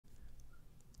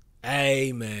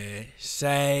Hey man,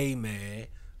 say man,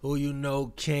 who you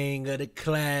know king of the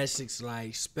classics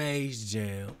like Space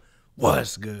Jam?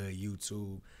 What's good,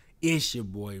 YouTube? It's your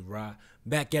boy Rock,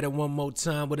 back at it one more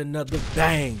time with another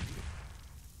bang.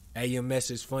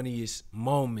 AMS's funniest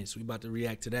moments. We about to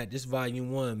react to that. This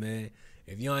volume 1, man.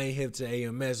 If y'all ain't hip to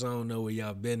AMS, I don't know where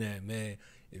y'all been at, man.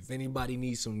 If anybody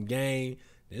needs some game,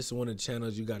 this is one of the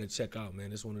channels you gotta check out,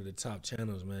 man. This is one of the top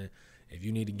channels, man. If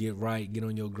you need to get right, get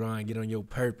on your grind, get on your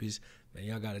purpose, man,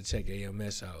 y'all gotta check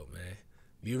AMS out, man.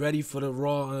 Be ready for the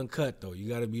raw uncut though. You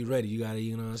gotta be ready. You gotta,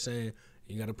 you know what I'm saying?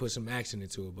 You gotta put some action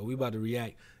into it. But we about to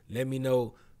react. Let me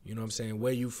know, you know what I'm saying,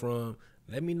 where you from.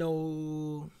 Let me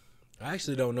know. I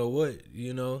actually don't know what,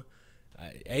 you know.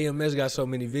 AMS got so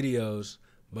many videos.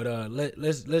 But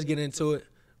let's get into it.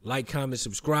 Like, comment,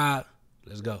 subscribe.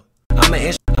 Let's go. I'm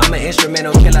an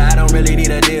instrumental killer. I don't really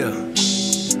need a deal.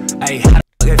 Hey, how the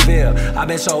fuck it feel? I've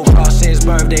been so cross since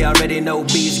birthday. Already know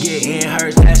beats getting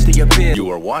hers. That's the appeal. You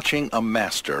are watching a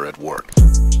master at work.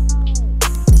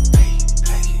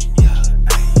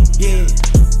 Yeah.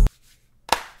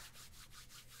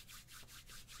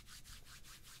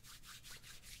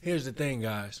 Here's the thing,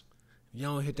 guys. If you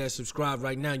don't hit that subscribe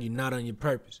right now, you're not on your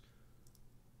purpose.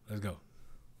 Let's go.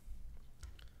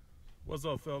 What's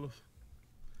up, fellas?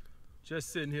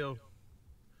 Just sitting here,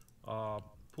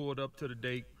 pulled up to the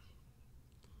date,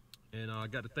 and I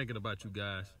got to thinking about you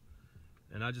guys.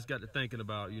 And I just got to thinking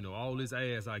about, you know, all this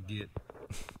ass I get.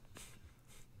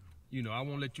 You know, I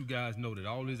want to let you guys know that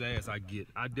all this ass I get,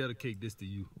 I dedicate this to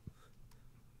you.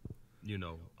 You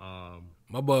know,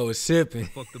 my boy was sipping. I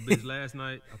fucked the bitch last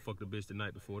night. I fucked the bitch the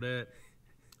night before that.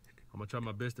 I'm gonna try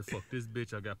my best to fuck this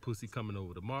bitch. I got pussy coming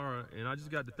over tomorrow. And I just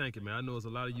got to thinking, man, I know there's a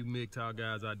lot of you MGTOW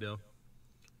guys out there.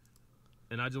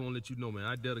 And I just want to let you know, man,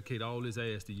 I dedicate all this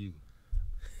ass to you.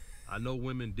 I know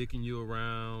women dicking you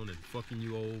around and fucking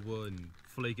you over and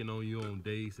flaking on you on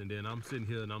dates. And then I'm sitting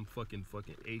here and I'm fucking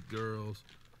 8 girls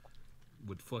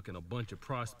with fucking a bunch of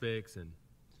prospects. And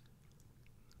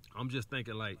I'm just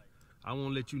thinking, like, I want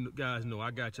to let you guys know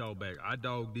I got y'all back. I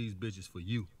dog these bitches for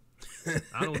you.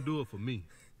 I don't do it for me.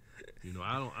 You know,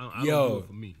 I don't do it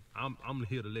for me. I'm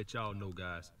here to let y'all know,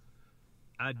 guys.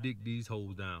 I dig these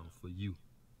hoes down for you.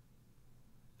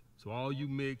 So all you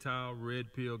MGTOW,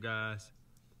 red pill guys,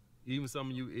 even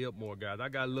some of you Elpmore guys, I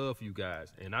got love for you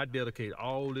guys. And I dedicate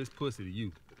all this pussy to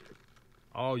you.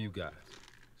 All you guys.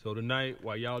 So tonight,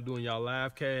 while y'all doing y'all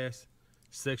live cast,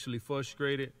 sexually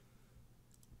frustrated,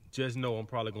 just know I'm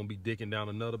probably gonna be dicking down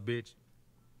another bitch,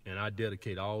 and I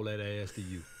dedicate all that ass to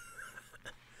you.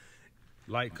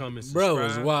 Like, comment, subscribe. Bro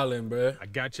was wildin', bro. I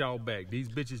got y'all back. These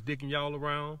bitches dicking y'all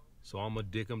around, so I'm gonna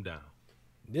dick them down.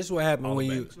 This what happened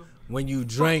when you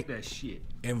drink that shit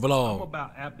and I'm vlog.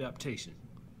 about adaptation.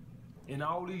 And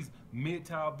all these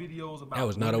MGTOW videos about That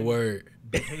was not a word.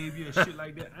 behavior and shit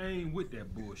like that, I ain't with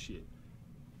that bullshit.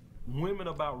 Women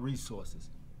about resources.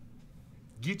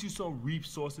 Get you some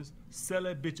resources, sell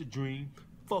that bitch a dream,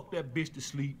 fuck that bitch to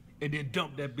sleep, and then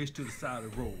dump that bitch to the side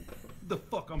of the road. The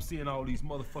fuck I'm seeing all these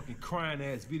motherfucking crying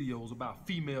ass videos about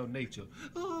female nature.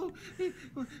 Oh,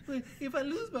 if I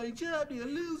lose my job, they'll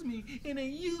lose me, and they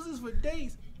use us for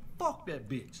dates. Fuck that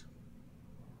bitch.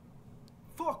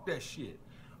 Fuck that shit.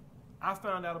 I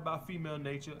found out about female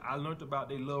nature. I learned about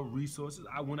they love resources.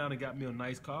 I went out and got me a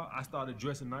nice car. I started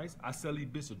dressing nice. I sell these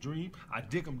bitches a dream. I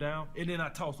dick them down, and then I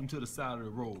toss them to the side of the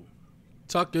road.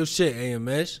 Talk your shit,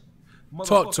 AMS.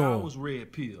 Talk to Motherfucker, I him. was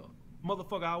red pill.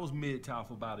 Motherfucker, I was MGTOW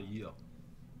for about a year.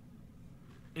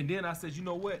 And then I said, you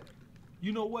know what?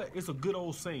 You know what? It's a good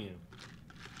old saying.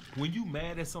 When you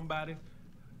mad at somebody,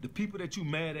 the people that you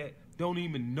mad at don't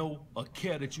even know or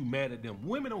care that you mad at them.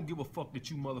 Women don't give a fuck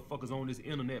that you motherfuckers on this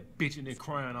internet bitching and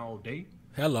crying all day.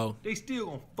 Hello. They still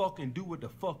gonna fucking do what the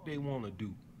fuck they wanna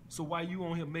do. So why you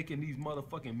on here making these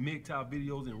motherfucking MGTOW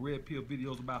videos and red pill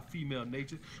videos about female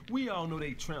nature? We all know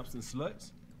they tramps and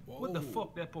sluts. Whoa. What the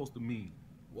fuck that supposed to mean?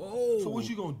 Whoa. So what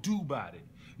you gonna do about it?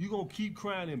 You gonna keep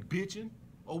crying and bitching?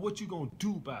 Or what you gonna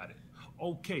do about it?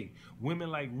 Okay, women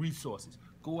like resources.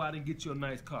 Go out and get you a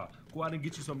nice car. Go out and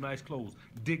get you some nice clothes.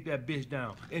 Dig that bitch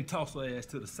down and toss her ass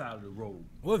to the side of the road.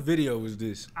 What video was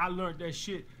this? I learned that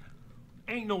shit.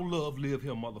 Ain't no love live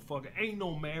here, motherfucker. Ain't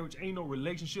no marriage, ain't no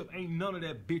relationship, ain't none of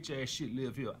that bitch ass shit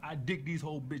live here. I dig these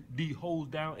hoes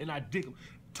down and I dig them,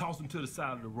 toss them to the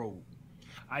side of the road.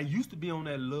 I used to be on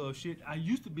that love shit. I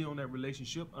used to be on that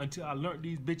relationship until I learned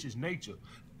these bitches' nature.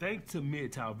 Thanks to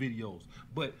MGTOW videos.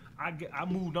 But I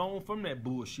moved on from that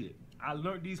bullshit. I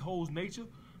learned these hoes' nature,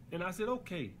 and I said,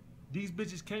 okay, these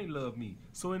bitches can't love me,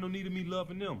 so ain't no need of me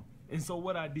loving them. And so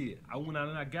what I did, I went out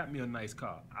and I got me a nice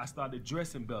car. I started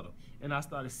dressing better, and I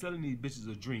started selling these bitches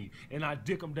a dream. And I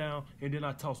dick them down, and then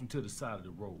I toss them to the side of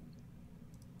the road.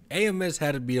 AMS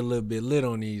had to be a little bit lit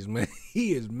on these, man.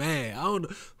 He is mad. I don't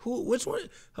know which one.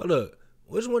 Hold up.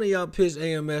 Which one of y'all pissed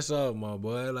AMS off, my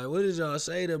boy? Like, what did y'all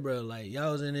say to bro? Like,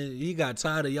 y'all was in it. He got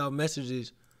tired of y'all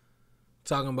messages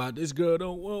talking about this girl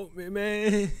don't want me,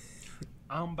 man.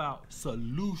 I'm about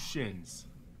solutions,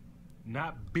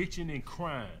 not bitching and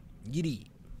crying. Giddy.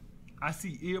 I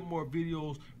see more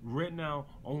videos right now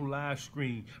on live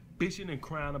screen bitching and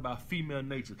crying about female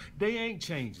nature. They ain't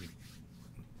changing.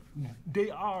 They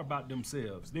are about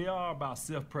themselves. They are about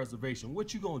self-preservation.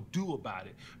 What you gonna do about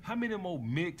it? How many more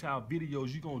MGTOW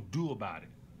videos you gonna do about it?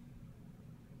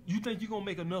 You think you gonna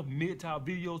make enough MGTOW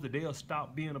videos that they'll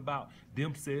stop being about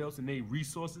themselves and their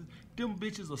resources? Them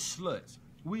bitches are sluts.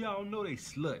 We all know they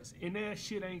sluts, and that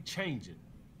shit ain't changing.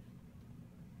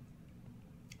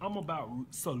 I'm about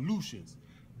solutions.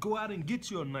 Go out and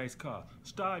get you a nice car.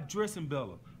 Start dressing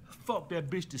better. Fuck that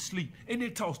bitch to sleep, and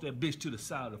then toss that bitch to the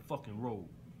side of the fucking road.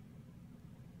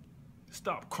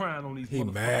 Stop crying on these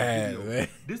motherfucking videos. Man.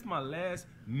 This is my last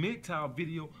MGTOW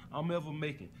video I'm ever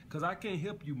making. Cause I can't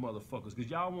help you motherfuckers. Cause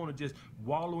y'all wanna just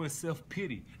wallow in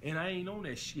self-pity. And I ain't on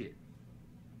that shit.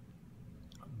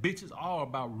 Bitches are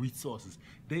about resources.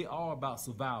 They are about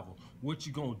survival. What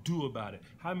you gonna do about it?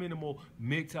 How many more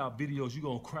MGTOW videos you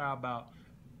gonna cry about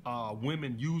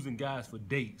women using guys for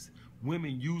dates?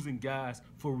 Women using guys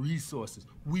for resources.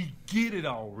 We get it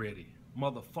already,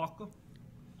 motherfucker.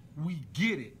 We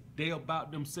get it. They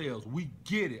about themselves. We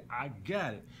get it. I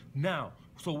got it. Now,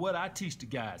 so what I teach the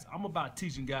guys, I'm about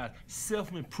teaching guys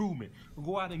self-improvement.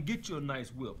 Go out and get you a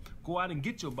nice whip. Go out and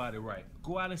get your body right.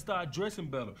 Go out and start dressing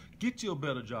better. Get you a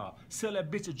better job. Sell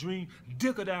that bitch a dream.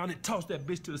 Dick her down and toss that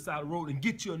bitch to the side of the road and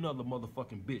get you another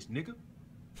motherfucking bitch, nigga.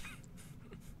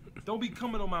 Don't be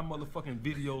coming on my motherfucking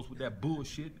videos with that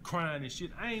bullshit, crying and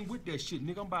shit. I ain't with that shit,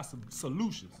 nigga. I'm about some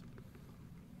solutions.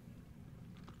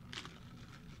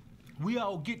 We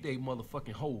all get they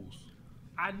motherfucking hoes.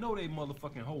 I know they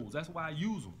motherfucking hoes. That's why I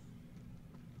use them.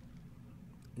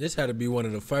 This had to be one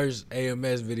of the first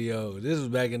AMS videos. This was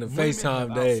back in the Women FaceTime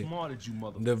have days. outsmarted you,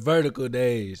 motherfucker. The vertical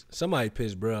days. Somebody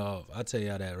pissed bro off. I tell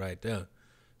y'all that right there.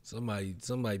 Somebody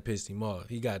pissed him off.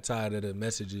 He got tired of the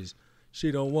messages. She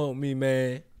don't want me,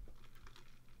 man.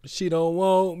 She don't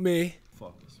want me.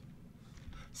 Fuckers.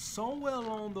 Somewhere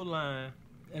along the line,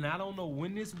 and I don't know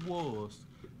when this was,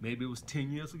 maybe it was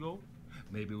 10 years ago,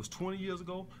 maybe it was 20 years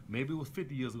ago, maybe it was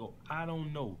 50 years ago, I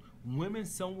don't know. Women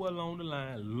somewhere along the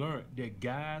line learned that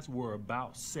guys were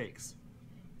about sex,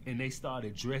 and they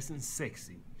started dressing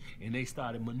sexy, and they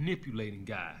started manipulating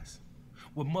guys.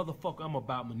 Well, motherfucker, I'm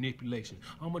about manipulation.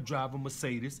 I'ma drive a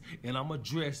Mercedes, and I'ma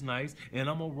dress nice, and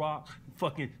I'ma rock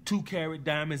fucking 2-carat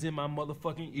diamonds in my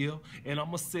motherfucking ear, and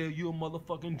I'ma sell you a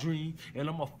motherfucking dream, and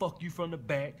I'ma fuck you from the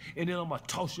back, and then I'ma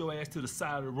toss your ass to the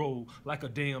side of the road like a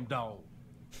damn dog.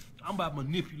 I'm about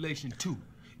manipulation too.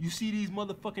 You see these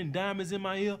motherfucking diamonds in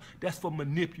my ear? That's for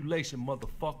manipulation,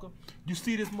 motherfucker. You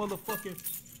see this motherfucking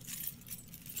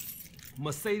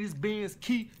Mercedes-Benz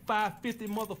Key 550,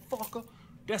 motherfucker?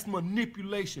 That's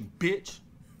manipulation, bitch.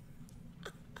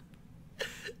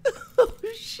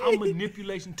 I'm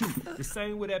manipulation too. The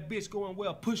same way that bitch going wear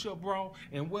a push-up bra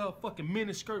and wear a fucking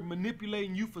miniskirt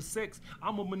manipulating you for sex.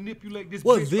 I'ma manipulate this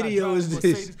What bitch video by is driving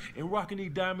this? Mercedes and rocking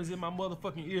these diamonds in my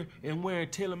motherfucking ear and wearing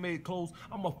tailor-made clothes.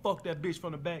 I'ma fuck that bitch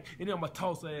from the back and then I'ma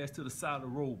toss her ass to the side of the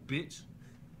road, bitch.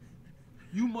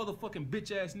 You motherfucking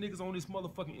bitch ass niggas on this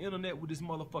motherfucking internet with this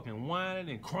motherfucking whining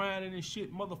and crying and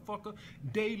shit, motherfucker.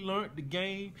 They learned the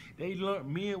game. They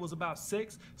learned men was about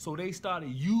sex, so they started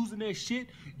using that shit.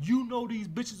 You know these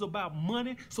bitches about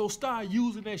money, so start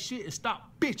using that shit and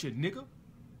stop bitching, nigga.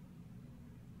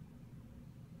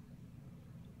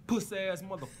 Pussy ass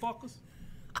motherfuckers.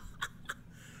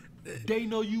 They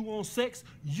know you want sex.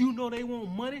 You know they want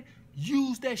money.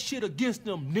 Use that shit against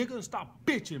them, nigga, and stop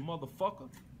bitching, motherfucker.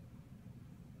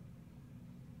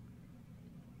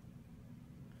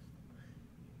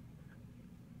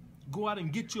 Go out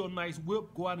and get you a nice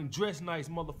whip. Go out and dress nice,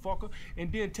 motherfucker. And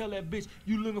then tell that bitch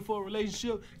you looking for a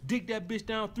relationship. Dig that bitch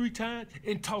down 3 times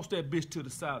and toss that bitch to the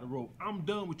side of the road. I'm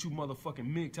done with you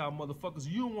motherfucking MGTOW motherfuckers.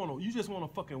 You just want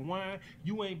to fucking whine.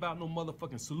 You ain't about no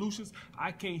motherfucking solutions.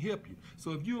 I can't help you.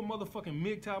 So if you a motherfucking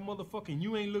MGTOW motherfucker and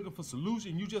you ain't looking for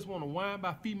solution, you just want to whine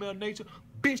about female nature,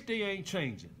 bitch, they ain't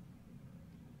changing.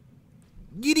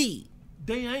 Giddy.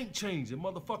 They ain't changing,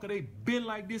 motherfucker. They been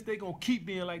like this, they gonna keep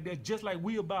being like that, just like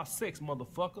we about sex,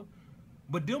 motherfucker.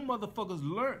 But them motherfuckers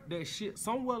learned that shit.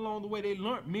 Somewhere along the way, they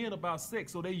learned men about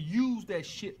sex. So they use that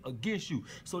shit against you.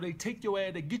 So they take your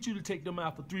ass, they get you to take them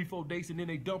out for 3-4 dates, and then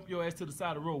they dump your ass to the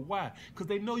side of the road. Why? Because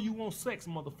they know you want sex,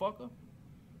 motherfucker.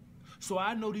 So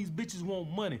I know these bitches want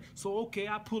money. So okay,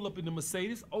 I pull up in the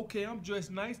Mercedes. Okay, I'm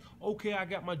dressed nice. Okay, I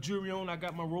got my jewelry on. I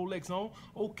got my Rolex on.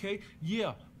 Okay,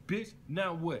 yeah, bitch.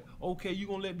 Now what? Okay, you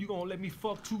gonna let me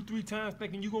fuck 2-3 times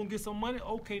thinking you gonna get some money?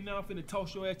 Okay, now I'm finna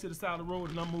toss your ass to the side of the road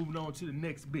and I'm moving on to the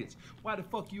next bitch. Why the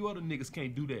fuck you other niggas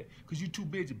can't do that? Cause you too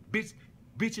busy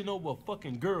bitching over a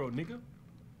fucking girl, nigga.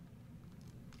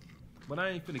 But I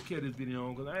ain't finna carry this video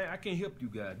on because I can't help you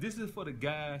guys. This is for the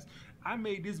guys. I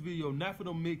made this video not for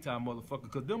them MGTOW motherfuckers,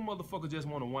 because them motherfuckers just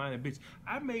want to whine and bitch.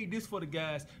 I made this for the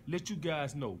guys, let you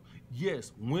guys know.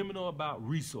 Yes, women are about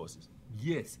resources.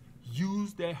 Yes,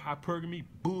 use that hypergamy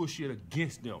bullshit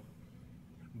against them.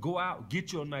 Go out,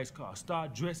 get your nice car,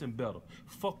 start dressing better.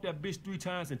 Fuck that bitch 3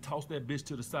 times and toss that bitch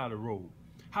to the side of the road.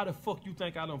 How the fuck you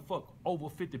think I done fucked over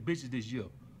 50 bitches this year?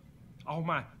 All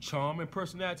my charming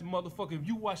personality motherfucker. If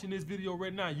you watching this video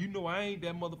right now, you know I ain't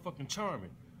that motherfucking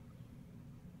charming.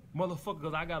 Motherfucker,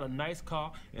 cause I got a nice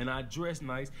car and I dress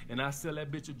nice and I sell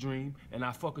that bitch a dream and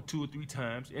I fuck her 2 or 3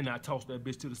 times and I toss that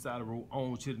bitch to the side of the road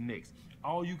on to the next.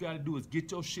 All you gotta do is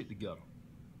get your shit together.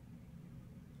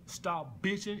 Stop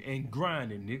bitching and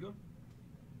grinding, nigga.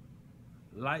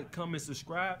 Like, comment,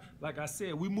 subscribe. Like I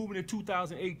said, we moving in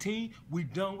 2018. We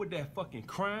done with that fucking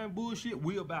crime bullshit.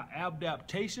 We about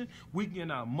adaptation. We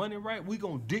getting our money right. We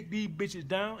gonna dick these bitches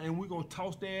down and we gonna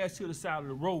toss their ass to the side of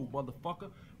the road,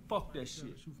 motherfucker. Fuck that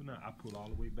shit. Shoot for now. I pull all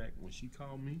the way back when she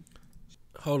called me.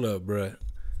 Hold up, bruh.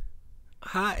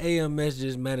 How AMS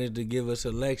just managed to give us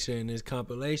a lecture in this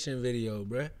compilation video,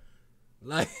 bruh?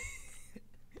 Like,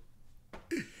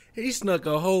 he snuck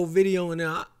a whole video in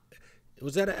there.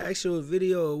 Was that an actual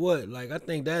video or what? Like, I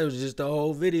think that was just the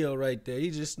whole video right there. He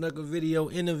just snuck a video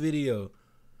in a video.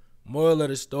 Moral of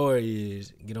the story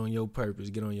is, get on your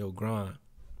purpose, get on your grind.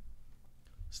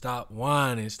 Stop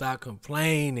whining, stop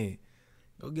complaining.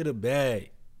 Go get a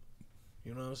bag.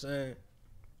 You know what I'm saying?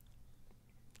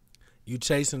 You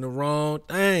chasing the wrong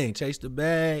thing. Chase the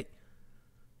bag.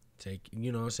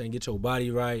 You know what I'm saying? Get your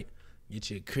body right. Get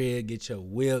your crib, get your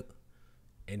whip.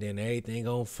 And then everything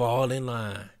gonna fall in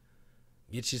line.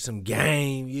 Get you some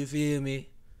game, you feel me?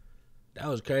 That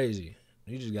was crazy.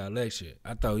 You just got lectured.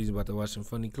 I thought he was about to watch some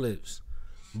funny clips.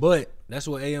 But that's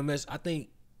what AMS, I think,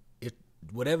 if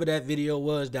whatever that video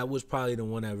was, that was probably the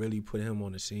one that really put him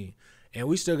on the scene. And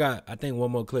we still got, I think,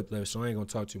 one more clip left, so I ain't gonna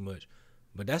talk too much.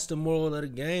 But that's the moral of the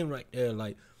game right there.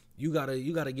 Like, you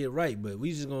gotta get right. But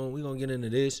we gonna get into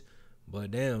this.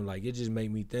 But damn, like, it just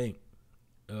made me think.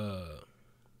 You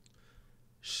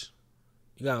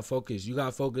gotta focus. You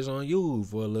gotta focus on you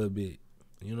for a little bit.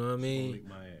 You know what I mean? Lick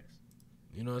my ass.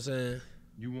 You know what I'm saying?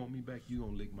 You want me back? You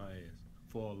gonna lick my ass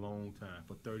for a long time,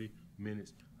 for 30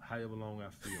 minutes, however long I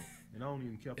feel. And I don't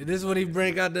even care. Is this when he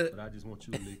bring out the? But I just want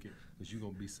you to lick it, cause you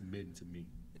gonna be submitting to me.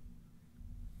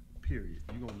 Period.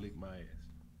 You gonna lick my ass.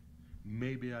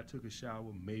 Maybe I took a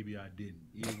shower, maybe I didn't.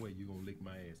 Either way, you gonna lick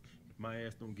my ass. If my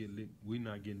ass don't get licked, we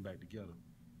not getting back together.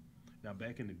 Now,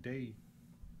 back in the day.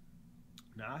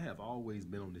 Now, I have always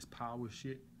been on this power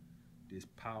shit.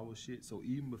 So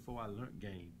even before I learned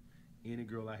game, any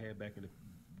girl I had back in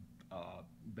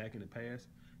the past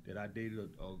that I dated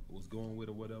or was going with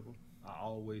or whatever, I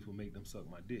always would make them suck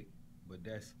my dick. But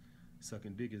that's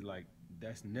sucking dick is like,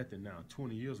 that's nothing now.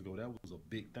 20 years ago, that was a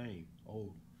big thing.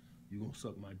 Oh, you gonna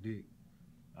suck my dick?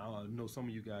 I know some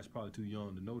of you guys probably too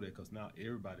young to know that, because now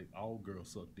all girls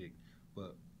suck dick.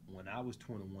 But when I was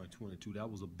 21, 22,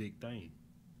 that was a big thing.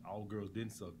 All girls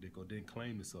didn't suck dick or didn't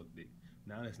claim to suck dick.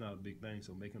 Now that's not a big thing,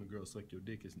 so making a girl suck your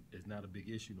dick is not a big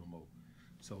issue no more.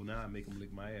 So now I make them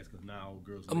lick my ass, because now all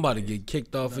girls. I'm about to get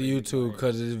kicked off of YouTube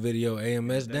because of this video.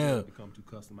 AMS down. Become too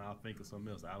custom. I'll think of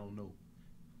something else. I don't know.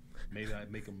 Maybe I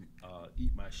make them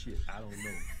eat my shit. I don't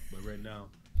know. But right now,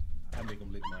 I make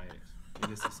them lick my ass,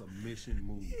 and it's a submission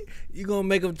move. You gonna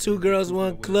make them 2 girls,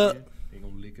 1 club? They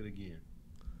gonna lick it again.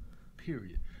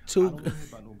 Period. 2. I don't know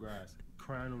about no guys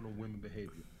crying on no women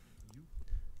behavior.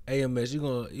 AMS, you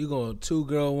gonna 2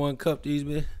 girl, 1 cup these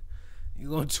bitch? You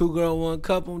gonna 2 girl, 1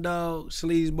 cup them, dog?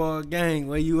 Sleazeball gang,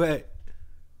 where you at?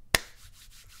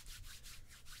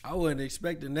 I wasn't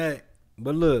expecting that.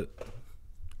 But look,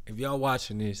 if y'all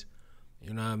watching this,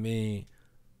 you know what I mean?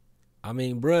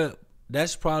 Bruh,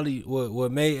 that's probably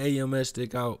what made AMS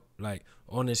stick out, like,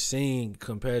 on the scene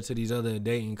compared to these other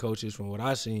dating coaches. From what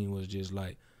I seen, was just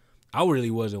like, I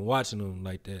really wasn't watching them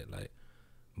like that, like,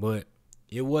 but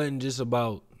it wasn't just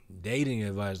about dating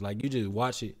advice. Like, you just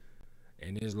watch it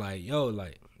and it's like, yo,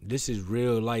 like, this is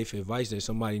real life advice that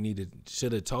somebody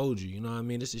should have told you. You know what I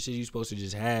mean? This is shit you supposed to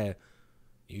just have.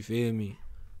 You feel me?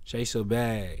 Chase a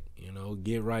bag. You know,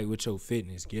 get right with your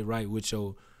fitness. Get right with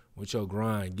your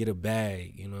grind. Get a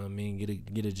bag. You know what I mean?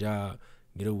 Get a job.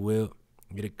 Get a whip.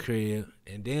 Get a crib.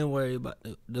 And then worry about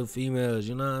the females.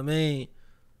 You know what I mean?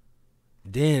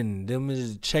 Then them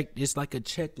is it's like a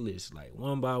checklist, like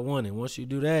one by one. And once you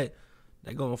do that,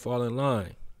 they gonna fall in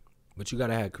line. But you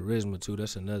gotta have charisma too.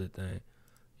 That's another thing.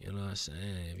 You know what I'm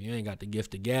saying? If you ain't got the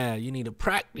gift of gab, you need to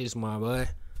practice, my boy.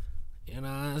 You know what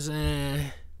I'm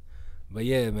saying? But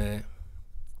yeah, man,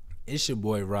 it's your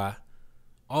boy Ra.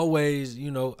 Always, you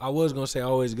know, I was gonna say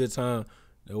always a good time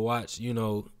to watch, you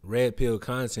know, red pill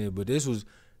content, but this was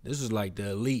like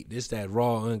the elite. This that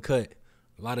raw, uncut.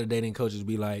 A lot of dating coaches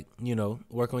be like, you know,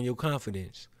 work on your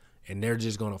confidence, and they're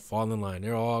just gonna fall in line.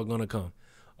 They're all gonna come.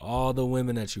 All the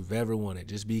women that you've ever wanted,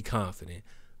 just be confident.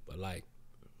 But like,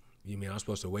 you mean I'm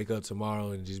supposed to wake up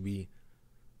tomorrow and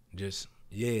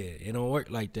yeah, it don't work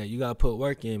like that. You gotta put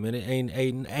work in, man. It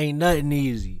ain't nothing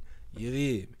easy. You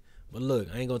feel me? But look,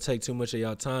 I ain't gonna take too much of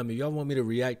y'all time. If y'all want me to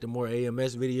react to more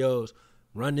AMS videos,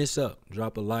 run this up.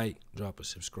 Drop a like, drop a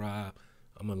subscribe.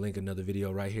 I'm gonna link another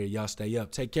video right here. Y'all stay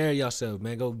up. Take care of yourself,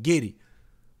 man. Go get it.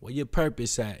 Where your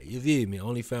purpose at? You feel me?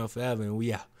 Only found forever, and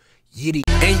we out. Yitty.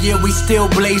 And yeah, we still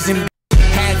blazing.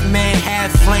 Half man,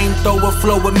 half flamethrower,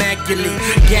 flow immaculate.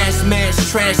 Gas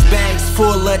mask, trash bags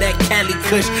full of that Cali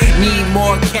Kush. Need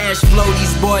more cash flow,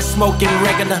 these boys smoking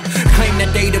regular. Claim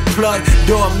that they the plug,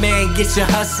 doorman, get your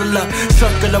hustler.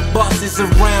 Circle of bosses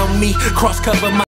around me, cross cover my